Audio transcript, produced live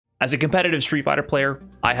As a competitive Street Fighter player,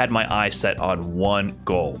 I had my eyes set on one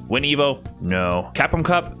goal. Win Evo? No. Capcom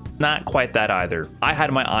Cup? Not quite that either. I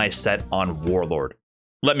had my eyes set on Warlord.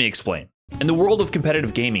 Let me explain. In the world of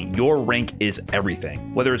competitive gaming, your rank is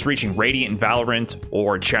everything. Whether it's reaching Radiant in Valorant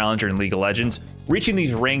or Challenger in League of Legends, reaching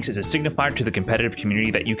these ranks is a signifier to the competitive community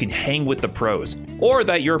that you can hang with the pros, or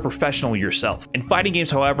that you're a professional yourself. In fighting games,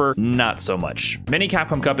 however, not so much. Many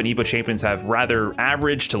Capcom Cup and Evo champions have rather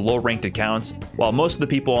average to low-ranked accounts, while most of the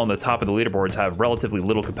people on the top of the leaderboards have relatively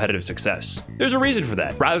little competitive success. There's a reason for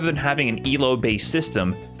that. Rather than having an elo-based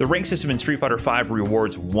system, the rank system in Street Fighter V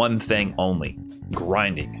rewards one thing only: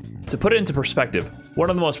 grinding. To put it into perspective, one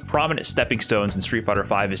of the most prominent stepping stones in Street Fighter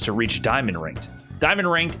V is to reach Diamond Ranked. Diamond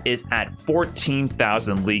Ranked is at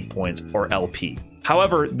 14,000 league points, or LP.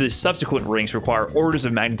 However, the subsequent ranks require orders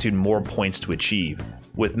of magnitude more points to achieve,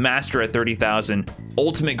 with Master at 30,000,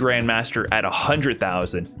 Ultimate Grandmaster at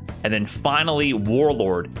 100,000, and then finally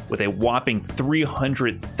Warlord with a whopping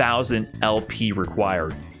 300,000 LP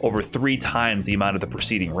required, over 3 times the amount of the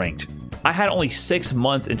preceding ranked. I had only 6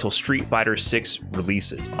 months until Street Fighter VI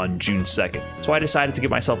releases on June 2nd, so I decided to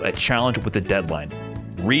give myself a challenge with a deadline: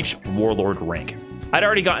 reach Warlord rank. I'd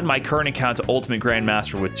already gotten my current account to Ultimate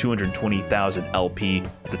Grandmaster with 220,000 LP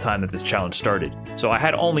at the time that this challenge started, so I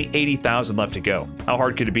had only 80,000 left to go. How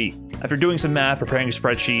hard could it be? After doing some math, preparing a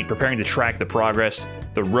spreadsheet, preparing to track the progress,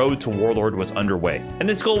 the road to Warlord was underway. And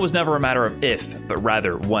this goal was never a matter of if, but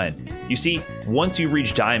rather when. You see, once you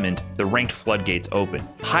reach Diamond, the ranked floodgates open.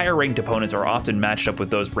 Higher ranked opponents are often matched up with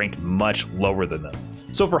those ranked much lower than them.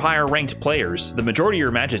 So for higher ranked players, the majority of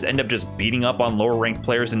your matches end up just beating up on lower ranked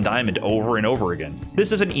players in Diamond over and over again. This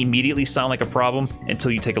doesn't immediately sound like a problem until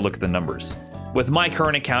you take a look at the numbers. With my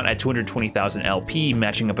current account at 220,000 LP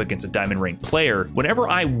matching up against a Diamond ranked player, whenever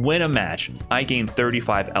I win a match, I gain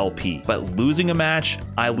 35 LP, but losing a match,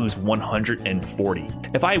 I lose 140.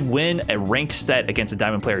 If I win a ranked set against a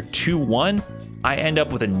Diamond player 2-1, I end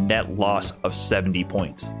up with a net loss of 70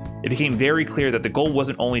 points. It became very clear that the goal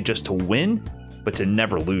wasn't only just to win, but to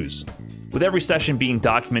never lose. With every session being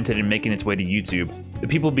documented and making its way to YouTube, the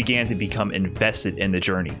people began to become invested in the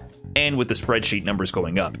journey. And with the spreadsheet numbers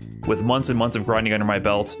going up. With months and months of grinding under my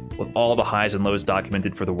belt, with all the highs and lows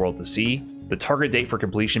documented for the world to see, the target date for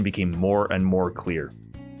completion became more and more clear.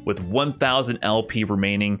 With 1,000 LP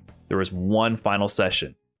remaining, there was one final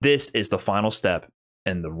session. This is the final step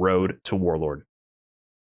in the road to Warlord.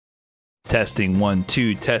 Testing 1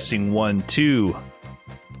 2, testing 1 2.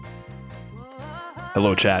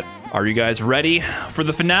 Hello chat. Are you guys ready for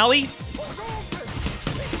the finale?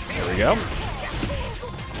 There we go.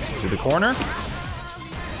 To the corner.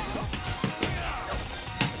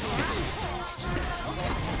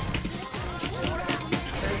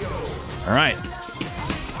 All right.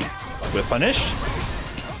 Whip punished.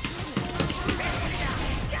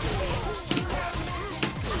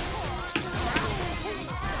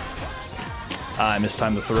 I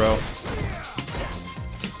mistimed the throw.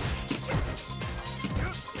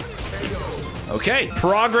 Okay,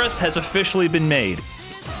 progress has officially been made.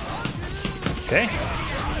 Okay.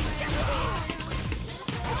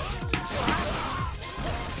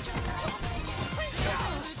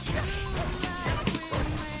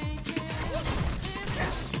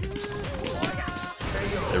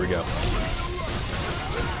 There we go.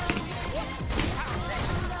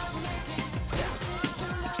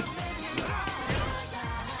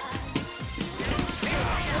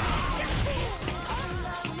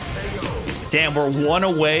 Damn, we're 1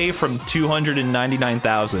 away from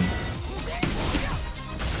 299,000.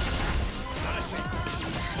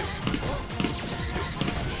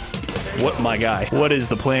 What, my guy? What is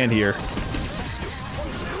the plan here?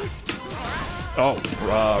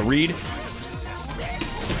 Oh, Reed.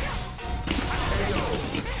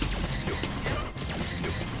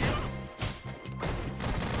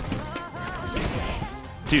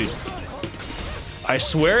 Dude, I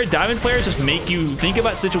swear Diamond players just make you think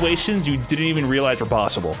about situations you didn't even realize were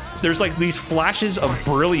possible. There's like these flashes of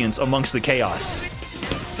brilliance amongst the chaos.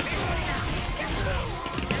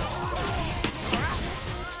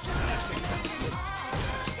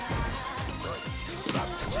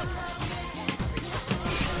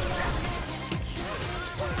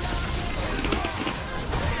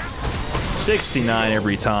 $69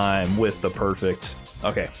 every time with the perfect.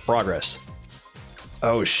 Okay, progress.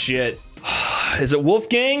 Oh shit. Is it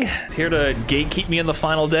Wolfgang? It's here to gatekeep me in the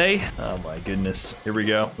final day? Oh my goodness. Here we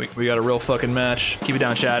go. We got a real fucking match. Keep it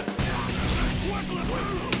down, chat.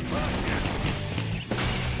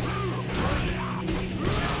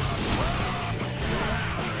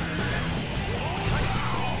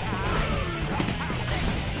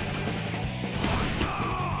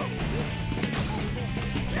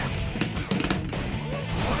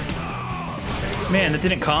 Man, that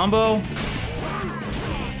didn't combo.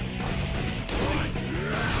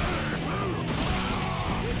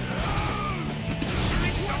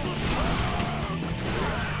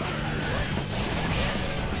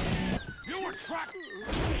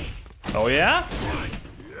 Oh yeah?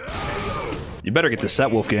 You better get this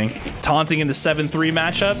set, Wolfgang. Taunting in the 7-3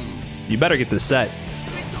 matchup? You better get this set.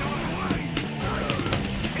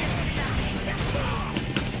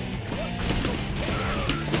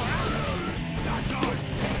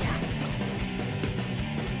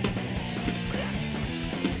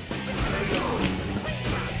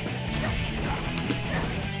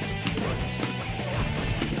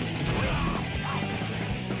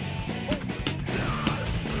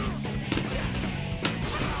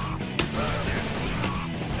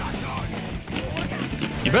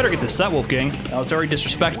 You better get this set, Wolfgang. Oh, it's already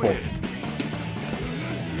disrespectful.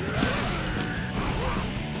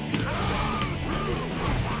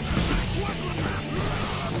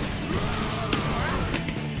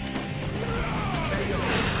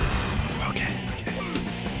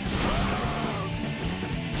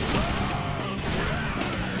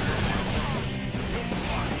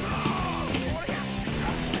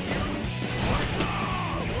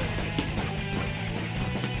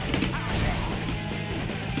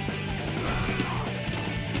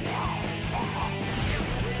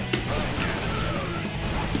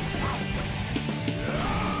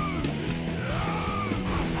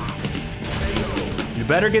 You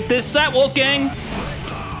better get this set, Wolfgang!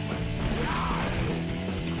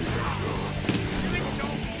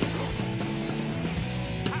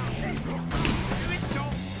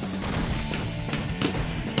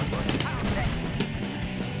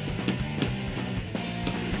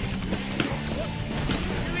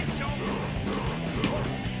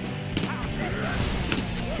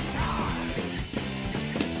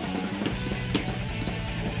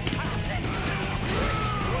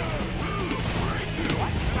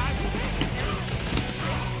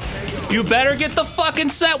 You better get the fucking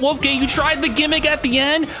set, Wolfgang. You tried the gimmick at the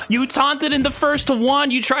end. You taunted in the first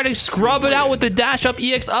one. You tried to scrub it out with the dash up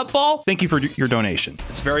EX up ball. Thank you for your donation.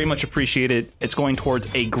 It's very much appreciated. It's going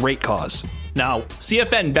towards a great cause. Now,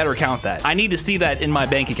 CFN better count that. I need to see that in my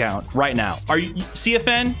bank account right now. Are you,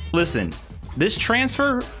 CFN? Listen, this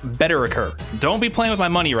transfer better occur. Don't be playing with my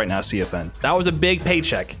money right now, CFN. That was a big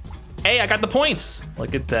paycheck. Hey, I got the points.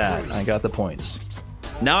 Look at that. I got the points.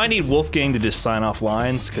 Now I need Wolfgang to just sign off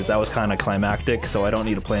lines, because that was kind of climactic, so I don't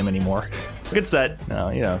need to play him anymore. Good set. No,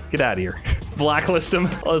 you know, get out of here. Blacklist him.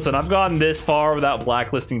 Listen, I've gotten this far without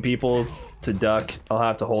blacklisting people to duck. I'll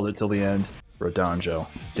have to hold it till the end. Rodonjo.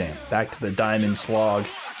 Damn. Back to the Diamond Slog.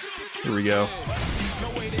 Here we go.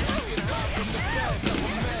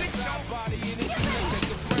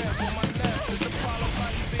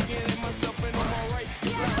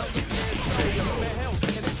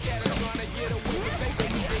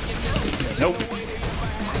 Nope.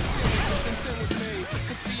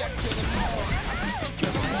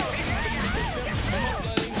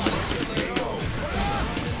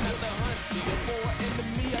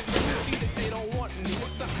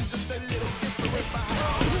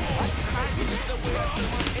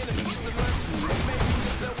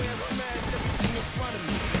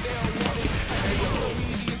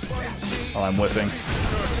 Oh, I'm whiffing.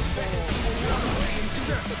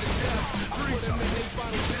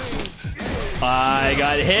 I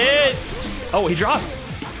got hit. Oh, he dropped.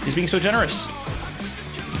 He's being so generous.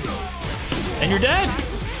 And you're dead.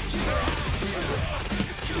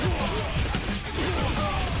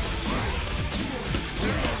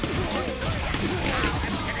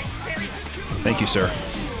 Thank you, sir.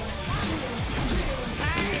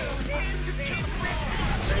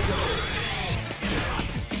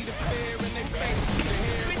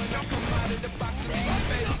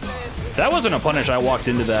 That wasn't a punish. I walked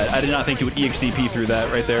into that. I did not think he would EXDP through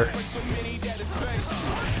that right there.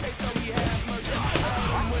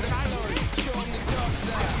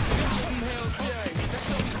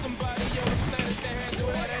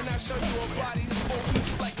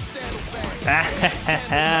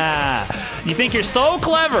 You think you're so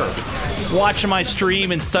clever watching my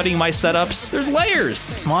stream and studying my setups? There's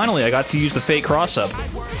layers. Finally, I got to use the fake cross-up.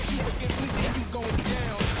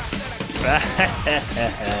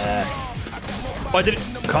 Oh, I did it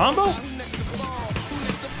combo?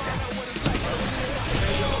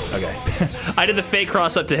 Okay. I did the fake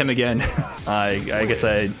cross up to him again. I guess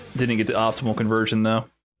I didn't get the optimal conversion though.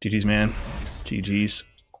 GG's, man. GG's.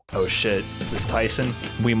 Oh shit. Is this Tyson?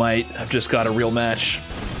 We might have just got a real match.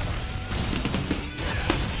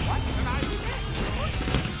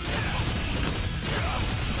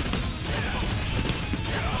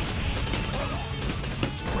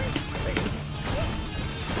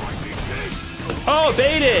 Oh,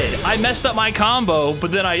 baited! I messed up my combo,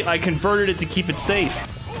 but then I converted it to keep it safe.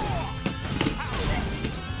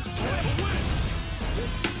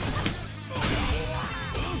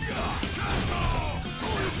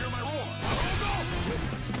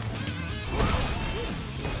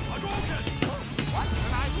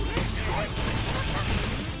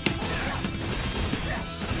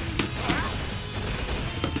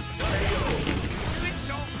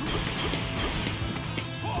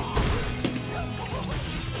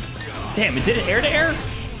 Damn, it did it air to air?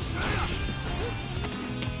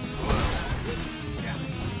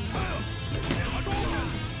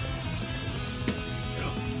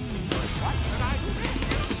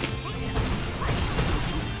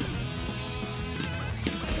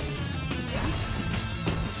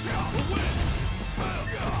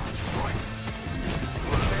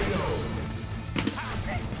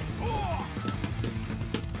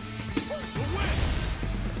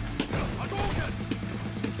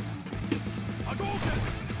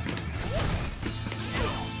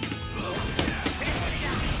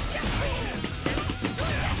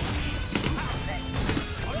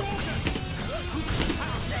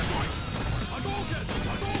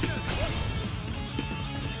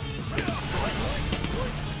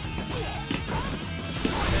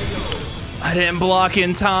 I didn't block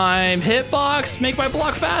in time. Hitbox, make my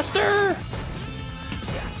block faster.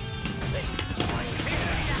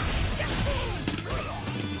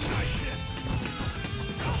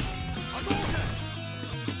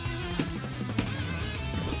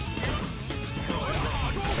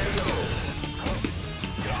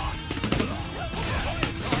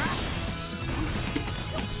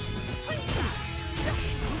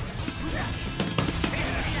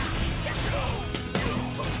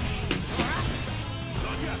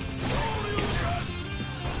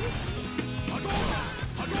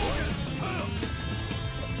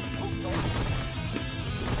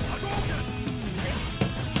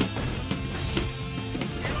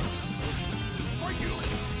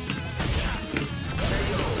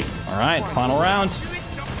 All right, final round.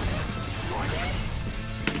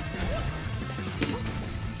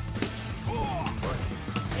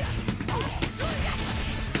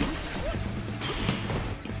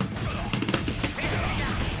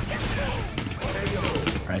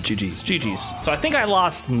 All right, GG's, GG's. So I think I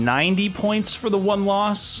lost 90 points for the one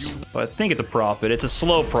loss, but I think it's a profit. It's a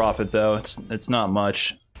slow profit though. It's not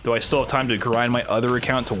much. Do I still have time to grind my other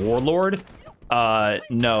account to Warlord?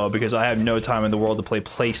 No, because I have no time in the world to play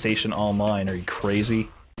PlayStation Online. Are you crazy?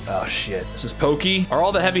 Oh shit, this is pokey. Are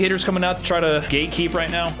all the heavy hitters coming out to try to gatekeep right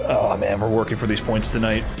now? Oh man, we're working for these points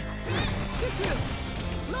tonight.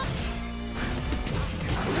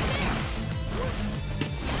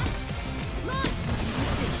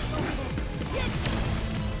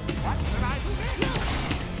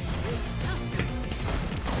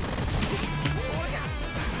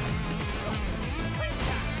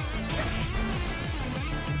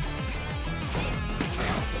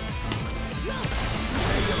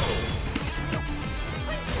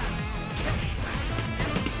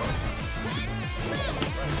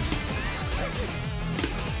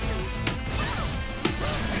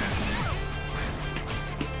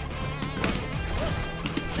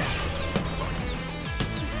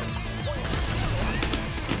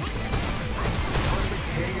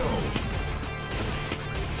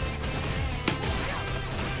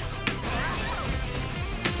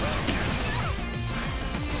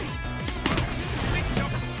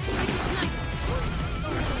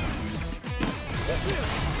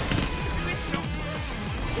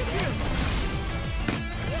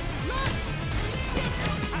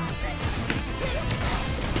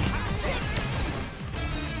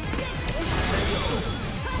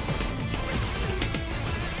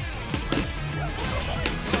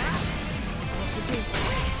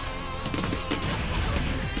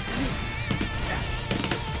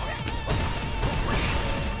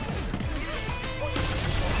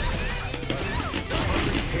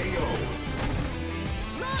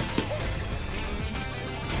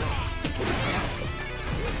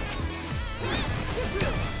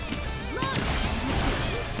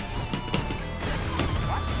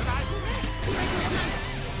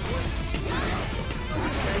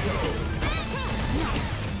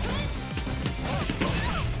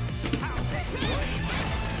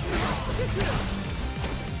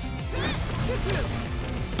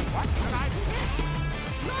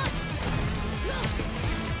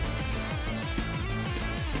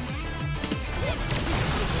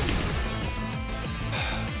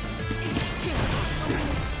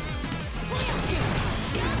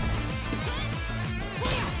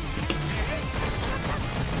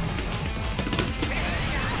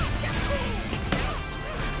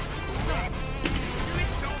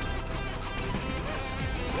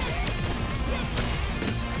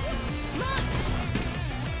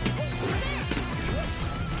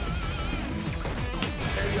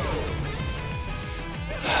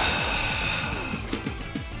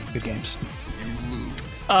 times.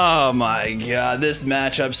 Oh my god, this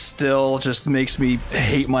matchup still just makes me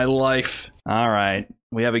hate my life. All right,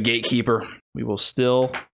 we have a gatekeeper. We will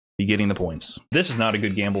still be getting the points. This is not a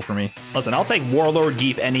good gamble for me. Listen, I'll take Warlord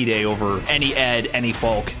Geef any day over any Ed, any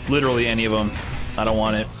Falke. Literally any of them. I don't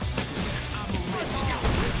want it.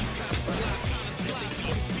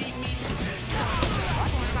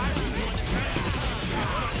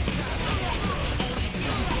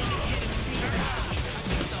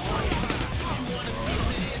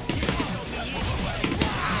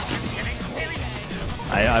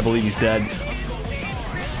 I believe he's dead. I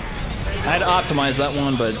had to optimize that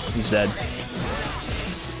one, but he's dead.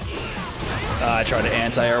 I tried to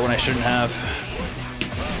anti-air when I shouldn't have.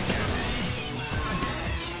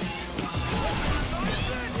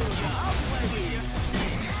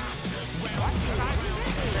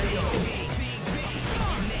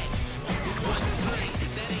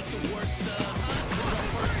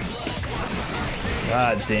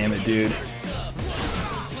 God damn it, dude.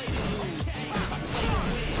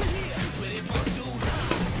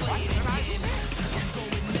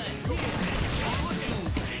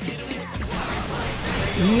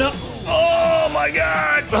 No! Oh my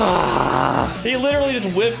god! He literally just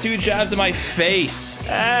whiffed 2 jabs in my face.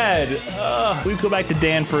 Ed! Please go back to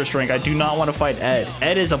Dan first rank. I do not want to fight Ed.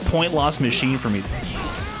 Ed is a point loss machine for me.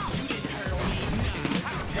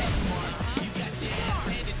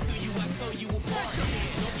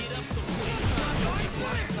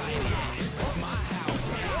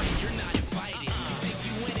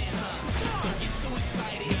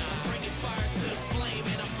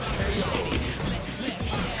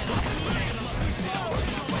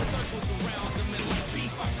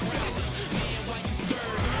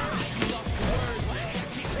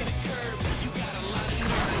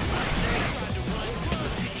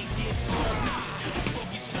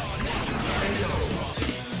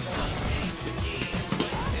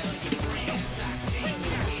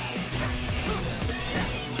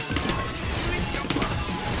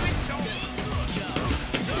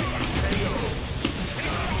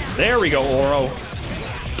 There we go, Oro.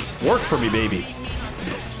 Work for me, baby.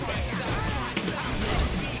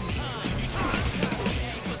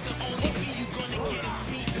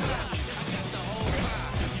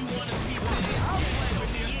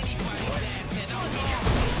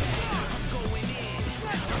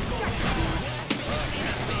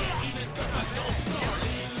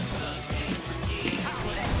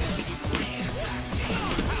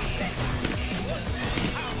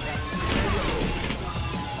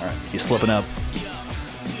 He's slipping up.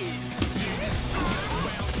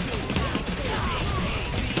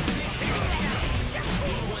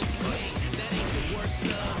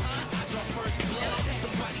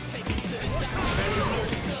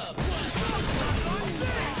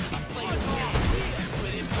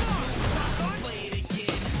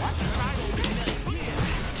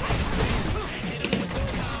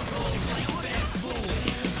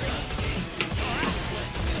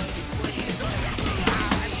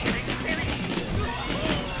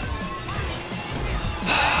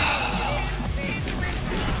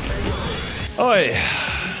 Oy,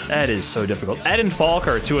 that is so difficult. Ed and Falke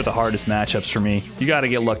are 2 of the hardest matchups for me. You got to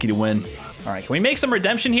get lucky to win. All right, can we make some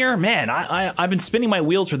redemption here? Man, I've been spinning my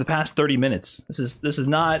wheels for the past 30 minutes. This is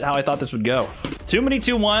not how I thought this would go. Too many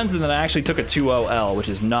 2-1s, and then I actually took a 2-0L, which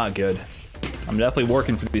is not good. I'm definitely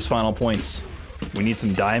working for these final points. We need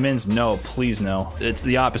some diamonds? No, please no. It's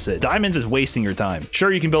the opposite. Diamonds is wasting your time.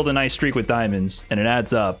 Sure, you can build a nice streak with diamonds, and it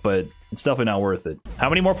adds up, but it's definitely not worth it. How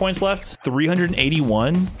many more points left?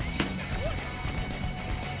 381?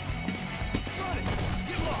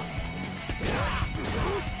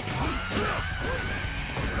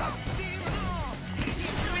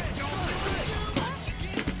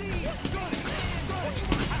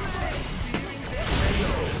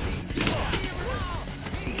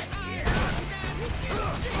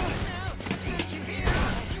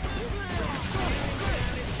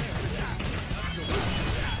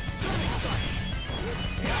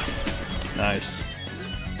 Nice.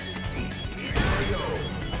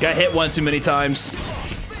 Got hit one too many times.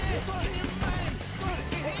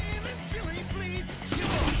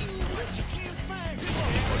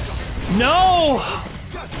 No!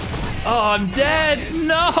 Oh, I'm dead.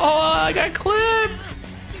 No, I got clipped.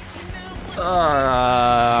 All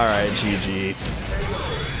right, GG.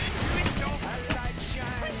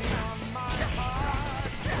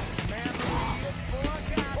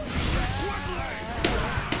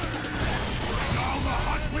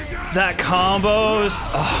 That combos.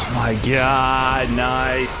 Oh my god,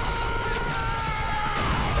 nice.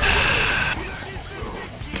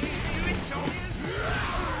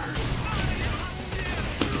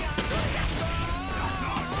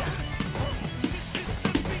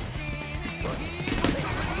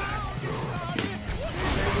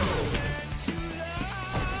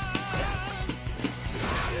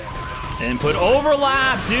 Input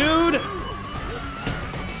overlap, dude!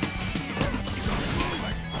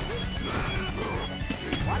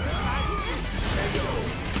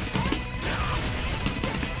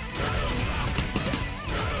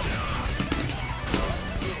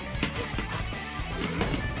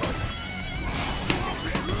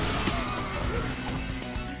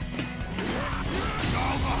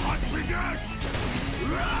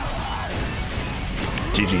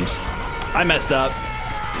 GG's. I messed up.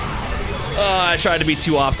 I tried to be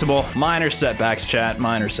too optimal. Minor setbacks, chat.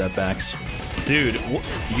 Minor setbacks. Dude,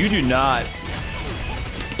 you do not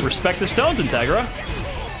respect the stones, Integra.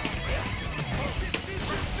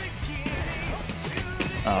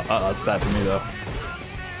 Oh, that's bad for me, though.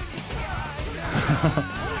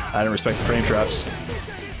 I didn't respect the frame traps.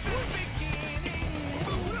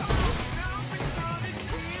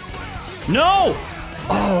 No!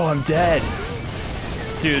 Oh, I'm dead.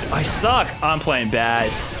 Dude, I suck. I'm playing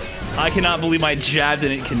bad. I cannot believe my jab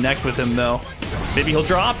didn't connect with him, though. Maybe he'll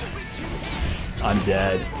drop? I'm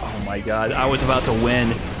dead. Oh my god, I was about to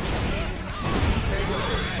win.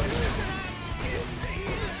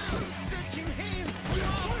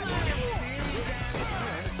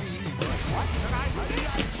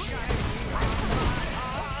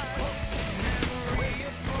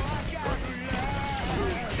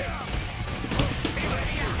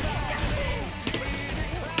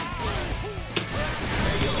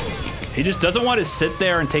 He just doesn't want to sit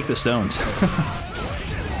there and take the stones.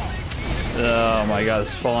 Oh my god,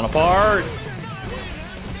 it's falling apart.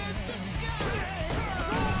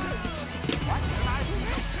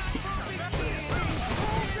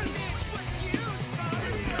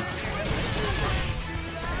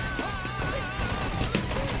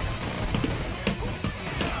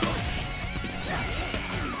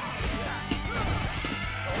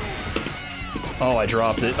 Oh, I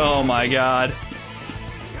dropped it. Oh my god.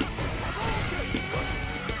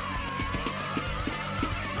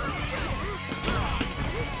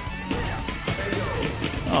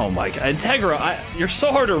 Oh my god, Integra, you're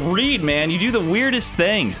so hard to read, man. You do the weirdest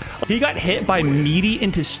things. He got hit by meaty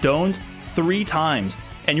into stones 3 times,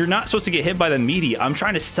 and you're not supposed to get hit by the meaty. I'm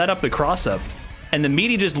trying to set up the cross-up, and the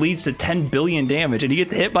meaty just leads to 10 billion damage, and he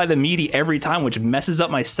gets hit by the meaty every time, which messes up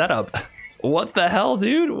my setup. What the hell,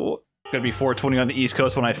 dude? Gonna be 420 on the East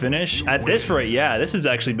Coast when I finish. At this rate, yeah, this has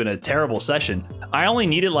actually been a terrible session. I only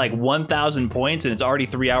needed like 1,000 points, and it's already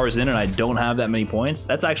 3 hours in, and I don't have that many points.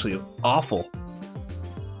 That's actually awful.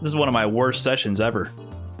 This is one of my worst sessions ever,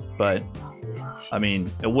 but I mean,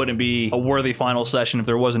 it wouldn't be a worthy final session if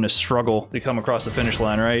there wasn't a struggle to come across the finish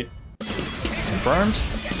line, right? Confirms?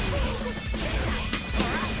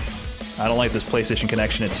 I don't like this PlayStation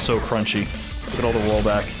connection, it's so crunchy. Look at all the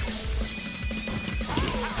rollback.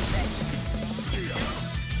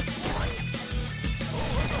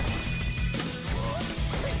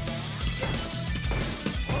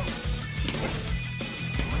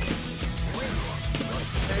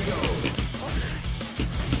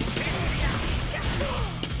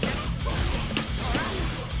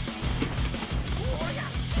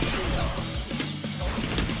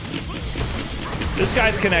 This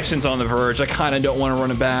guy's connection's on the verge. I kind of don't want to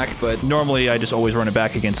run it back, but normally I just always run it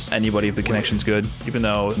back against anybody if the connection's good, even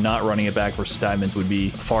though not running it back versus diamonds would be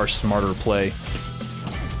a far smarter play.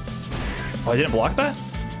 Oh, I didn't block that?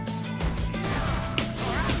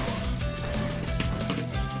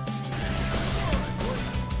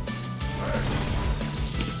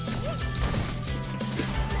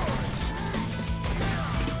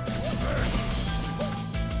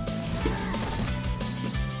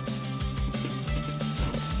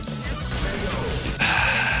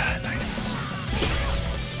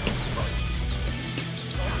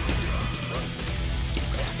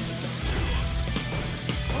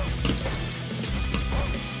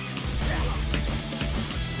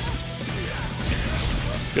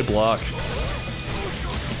 Good block.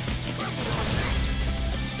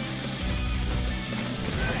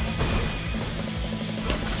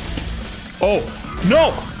 Oh,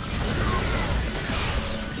 no!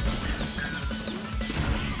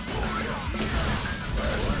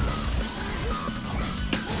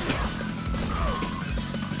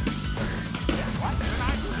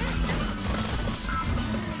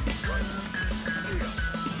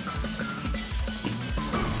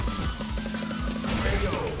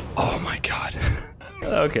 Oh my god.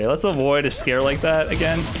 Okay, let's avoid a scare like that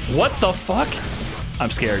again. What the fuck?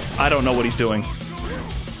 I'm scared. I don't know what he's doing.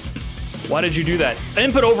 Why did you do that?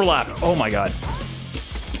 Input overlap. Oh my god.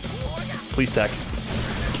 Please tech.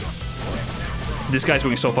 This guy's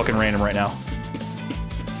going so fucking random right now.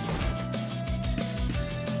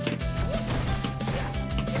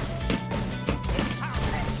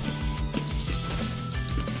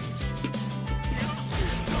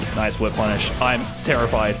 Nice whip punish. I'm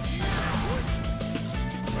terrified.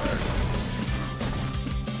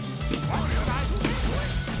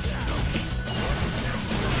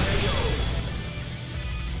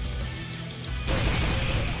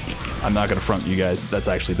 I'm not gonna front you guys. That's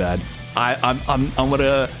actually bad. I'm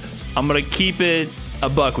gonna keep it a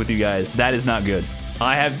buck with you guys. That is not good.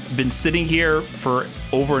 I have been sitting here for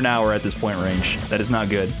over an hour at this point range. That is not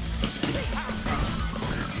good.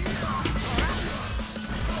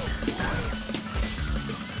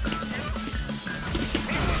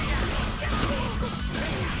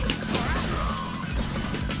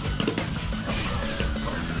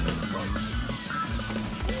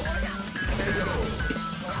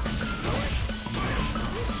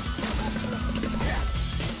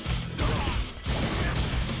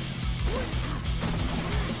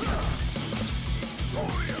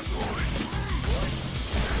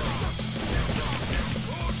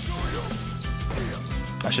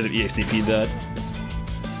 I should have EXTP'd that.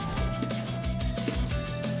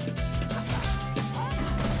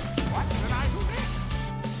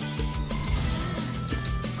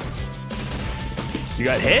 You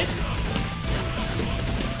got hit?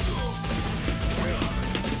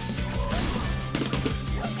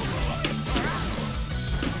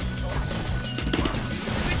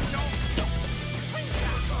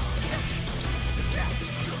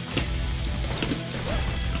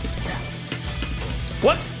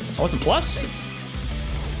 What? I wasn't plus?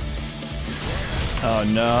 Oh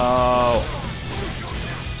no.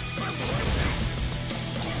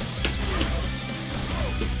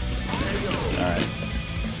 Alright.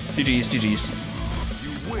 GG's, GG's.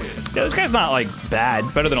 Yeah, this guy's not like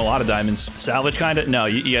bad. Better than a lot of diamonds. Salvage kinda? No,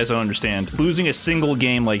 you guys don't understand. Losing a single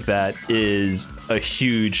game like that is a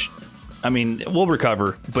huge... I mean, we'll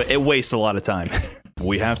recover, but it wastes a lot of time.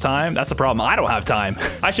 We have time? That's the problem. I don't have time.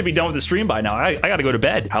 I should be done with the stream by now. I gotta go to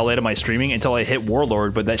bed. How late am I streaming? Until I hit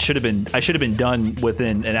Warlord, but that should have been... I should have been done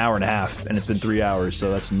within an hour and a half, and it's been 3 hours, so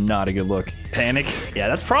that's not a good look. Panic? Yeah,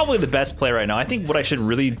 that's probably the best play right now. I think what I should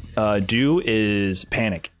really do is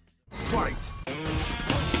panic. Fight.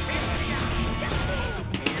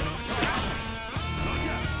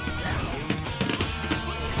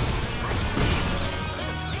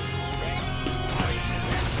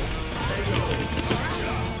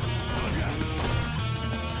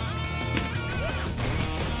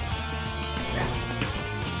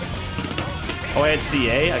 Oh, I had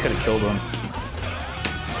CA? I could have killed him.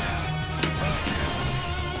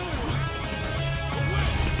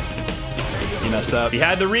 He messed up. He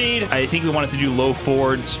had the read. I think we wanted to do low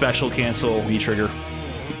forward, special cancel, V-trigger.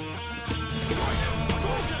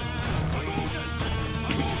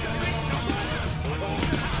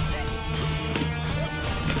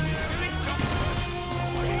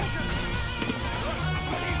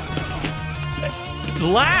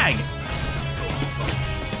 Lag!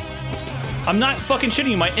 I'm not fucking shitting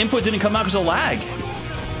you. My input didn't come out because of lag.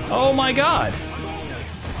 Oh my god.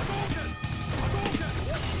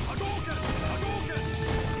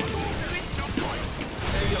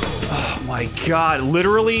 Oh my god.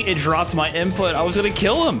 Literally, it dropped my input. I was gonna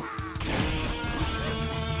kill him.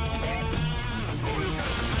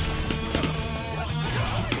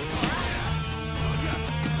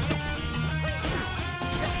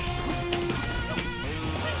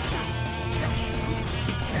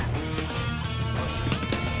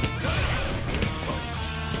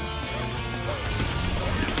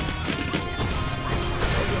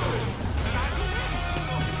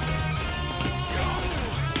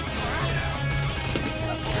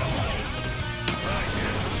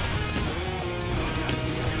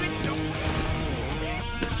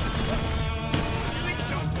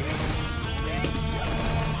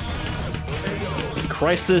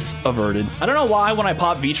 Crisis averted. I don't know why when I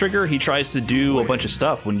pop V-trigger, he tries to do a bunch of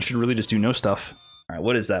stuff when you should really just do no stuff. All right,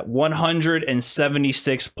 what is that?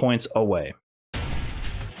 176 points away.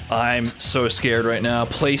 I'm so scared right now.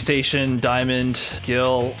 PlayStation, Diamond,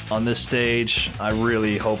 Gil on this stage. I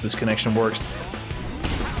really hope this connection works.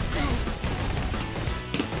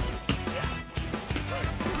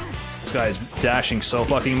 This guy's dashing so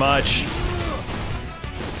fucking much.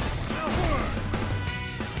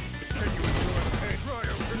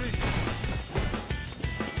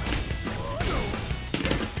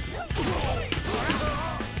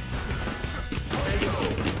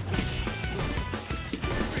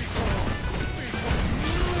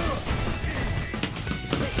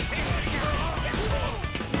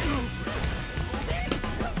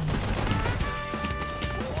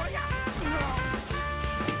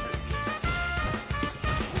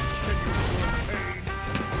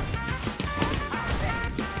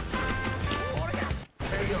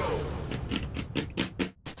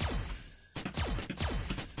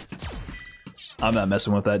 I'm not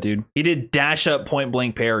messing with that, dude. He did dash up point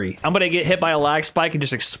blank parry. I'm gonna get hit by a lag spike and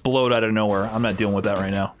just explode out of nowhere. I'm not dealing with that right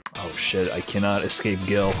now. Oh shit, I cannot escape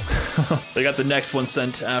Gil. They got the next one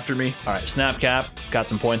sent after me. All right, Snapcap, got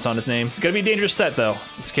some points on his name. It's gonna be a dangerous set though.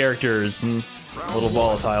 This character is a little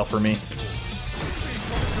volatile for me.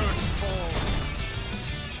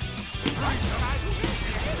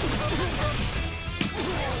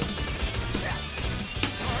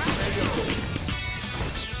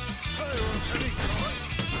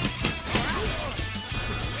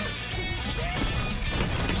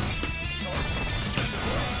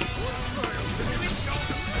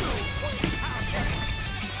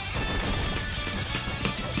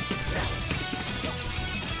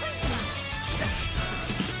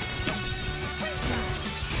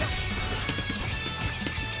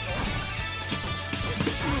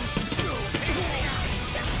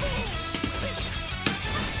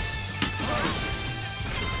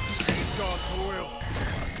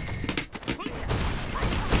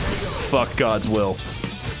 Fuck God's will.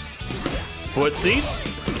 Footsies?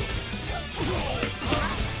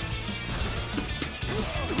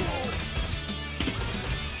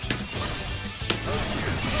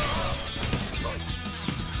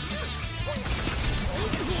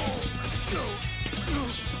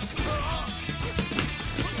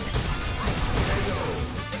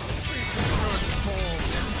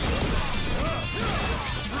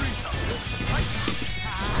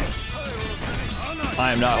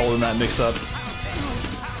 I am not holding that mix up.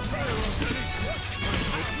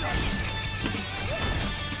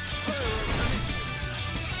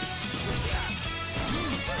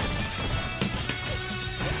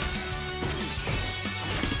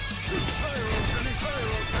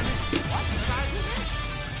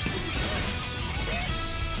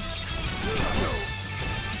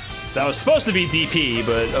 That was supposed to be DP,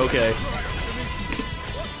 but okay.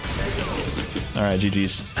 Alright,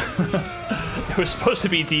 GG's. It was supposed to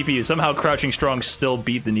be DP. Somehow Crouching Strong still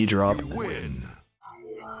beat the knee drop. Win.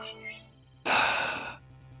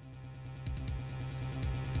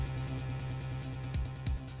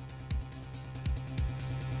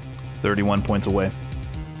 $31 points away.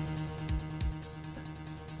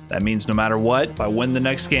 That means no matter what, if I win the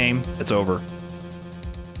next game, it's over.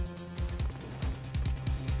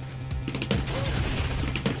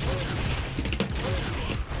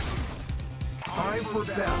 Time for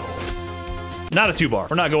battle. Not a 2-bar.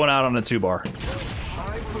 We're not going out on a 2-bar.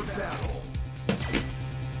 Time for battle.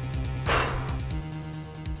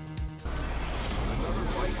 Another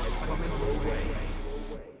fight is coming your way.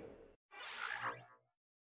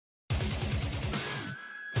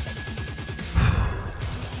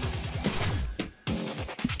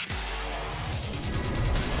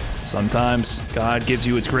 Sometimes God gives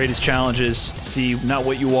you its greatest challenges to see not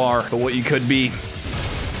what you are, but what you could be.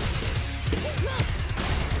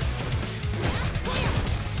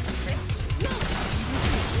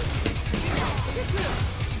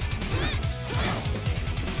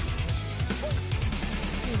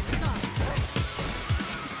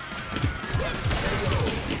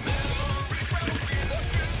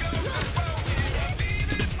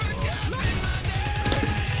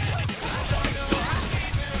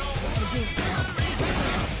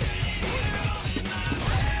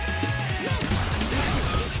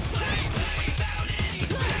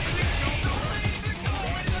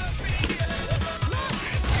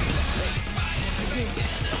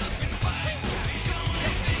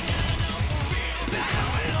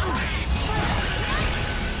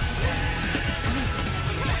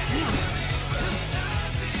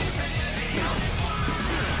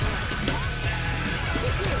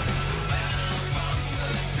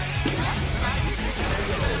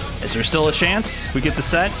 Is there still a chance we get the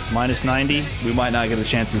set? Minus 90. We might not get a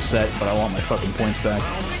chance to set, but I want my fucking points back.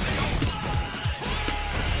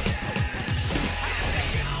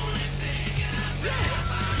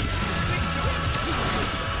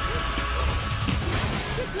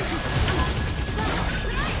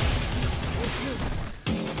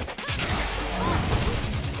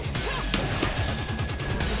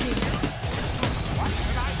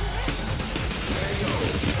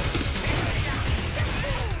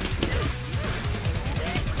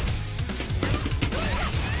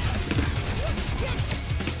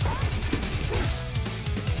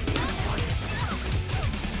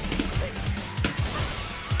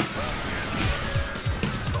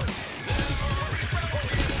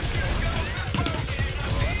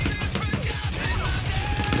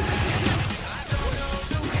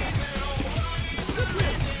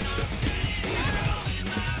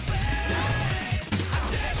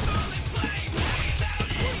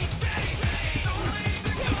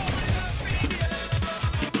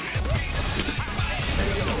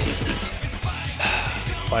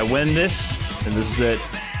 I win this, then this is it.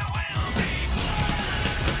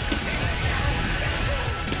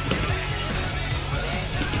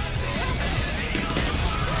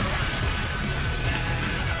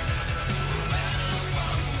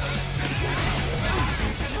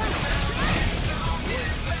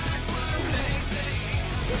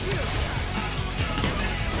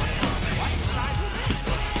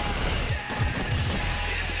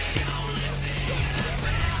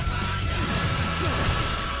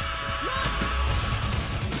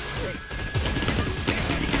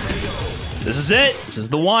 This is it. This is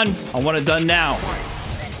the one. I want it done now.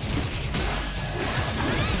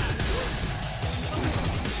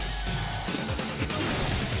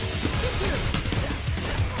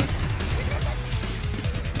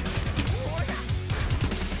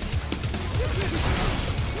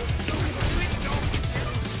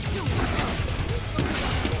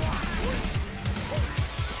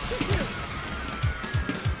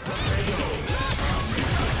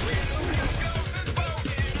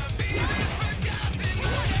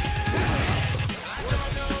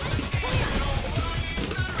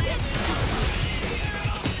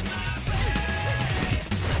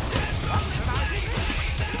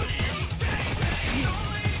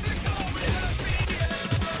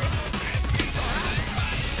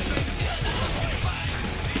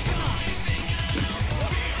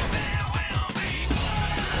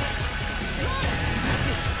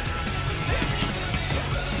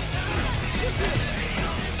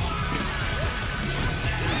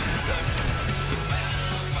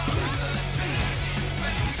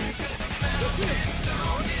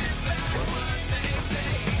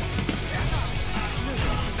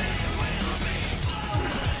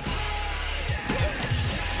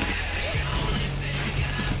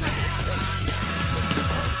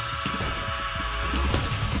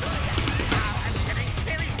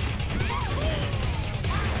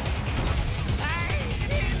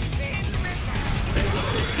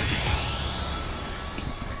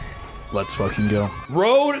 Let's fucking go.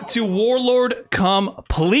 Road to Warlord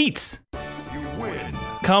complete. You win.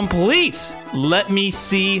 Complete. Let me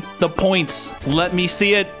see the points. Let me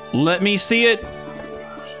see it. Let me see it.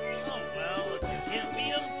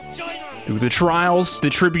 Through the trials, the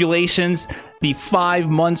tribulations, the 5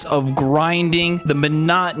 months of grinding, the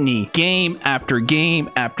monotony, game after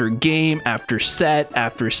game after game after set,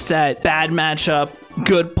 bad matchup,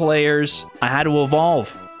 good players. I had to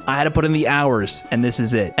evolve. I had to put in the hours, and this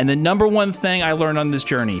is it. And the number one thing I learned on this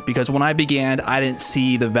journey, because when I began, I didn't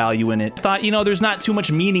see the value in it. I thought, you know, there's not too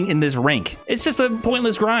much meaning in this rank. It's just a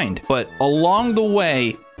pointless grind. But along the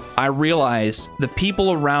way, I realized the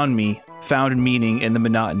people around me found meaning in the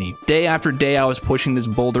monotony. Day after day, I was pushing this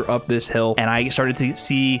boulder up this hill, and I started to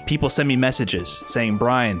see people send me messages saying,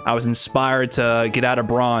 Brian, I was inspired to get out of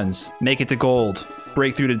bronze, make it to gold,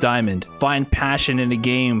 break through to diamond, find passion in a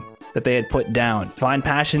game that they had put down, find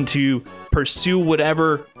passion to pursue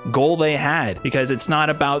whatever goal they had, because it's not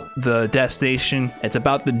about the destination, it's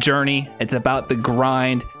about the journey, it's about the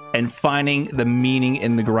grind, and finding the meaning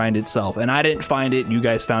in the grind itself. And I didn't find it, you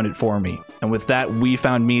guys found it for me. And with that, we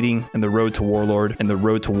found meaning in the road to Warlord, and the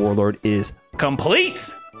road to Warlord is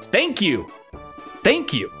complete. Thank you.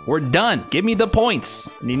 Thank you. We're done. Give me the points.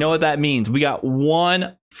 And you know what that means. We got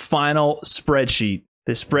one final spreadsheet.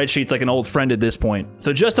 This spreadsheet's like an old friend at this point.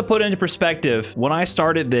 So just to put it into perspective, when I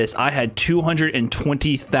started this, I had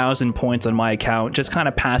 220,000 points on my account, just kind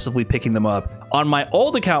of passively picking them up. On my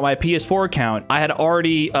old account, my PS4 account, I had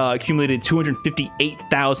already accumulated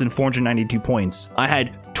 258,492 points. I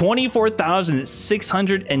had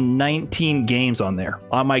 24,619 games on there.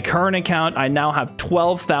 On my current account, I now have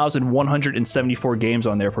 12,174 games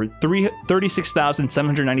on there for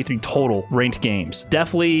 36,793 total ranked games.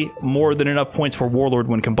 Definitely more than enough points for Warlord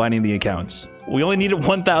when combining the accounts. We only needed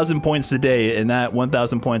 1,000 points today, and that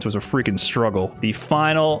 1,000 points was a freaking struggle. The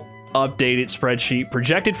final updated spreadsheet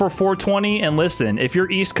projected for 420, and listen, if you're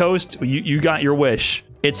East Coast, you got your wish.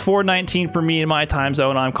 It's 419 for me in my time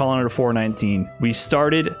zone. I'm calling it a 419. We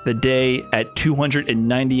started the day at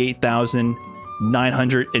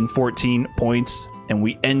 298,914 points, and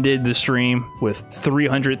we ended the stream with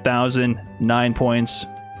 300,009 points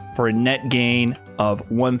for a net gain of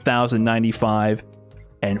 1,095,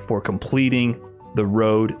 and for completing the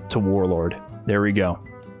road to Warlord. There we go.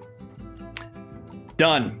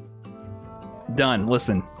 Done. Done.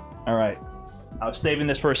 Listen. All right. I was saving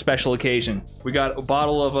this for a special occasion. We got a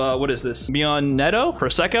bottle of, what is this? Netto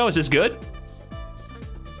Prosecco? Is this good?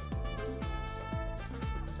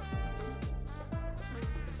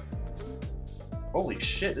 Holy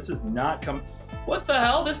shit, this is not come. What the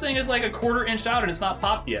hell? This thing is like a 1/4 inch out and it's not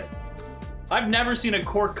popped yet. I've never seen a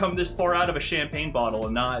cork come this far out of a champagne bottle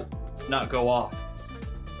and not go off.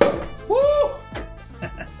 Woo!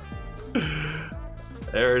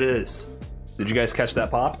 There it is. Did you guys catch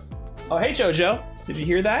that pop? Oh, hey, Jojo. Did you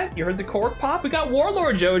hear that? You heard the cork pop? We got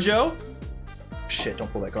Warlord, Jojo. Shit,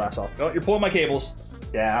 don't pull that glass off. Oh, you're pulling my cables.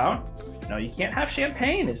 Down. No, you can't have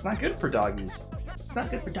champagne. It's not good for doggies. It's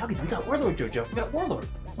not good for doggies. We got Warlord, Jojo. We got Warlord.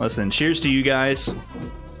 Listen, cheers to you guys.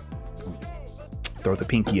 Throw the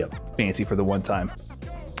pinky up. Fancy for the one time.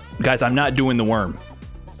 Guys, I'm not doing the worm.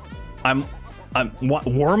 I'm what,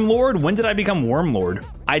 Worm Lord? When did I become Worm Lord?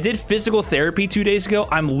 I did physical therapy 2 days ago.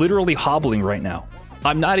 I'm literally hobbling right now.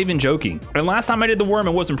 I'm not even joking. And last time I did the worm,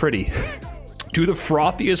 it wasn't pretty. Do the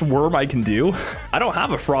frothiest worm I can do? I don't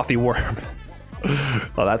have a frothy worm.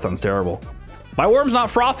 Oh, that sounds terrible. My worm's not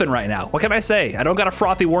frothing right now. What can I say? I don't got a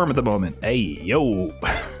frothy worm at the moment. Hey, yo.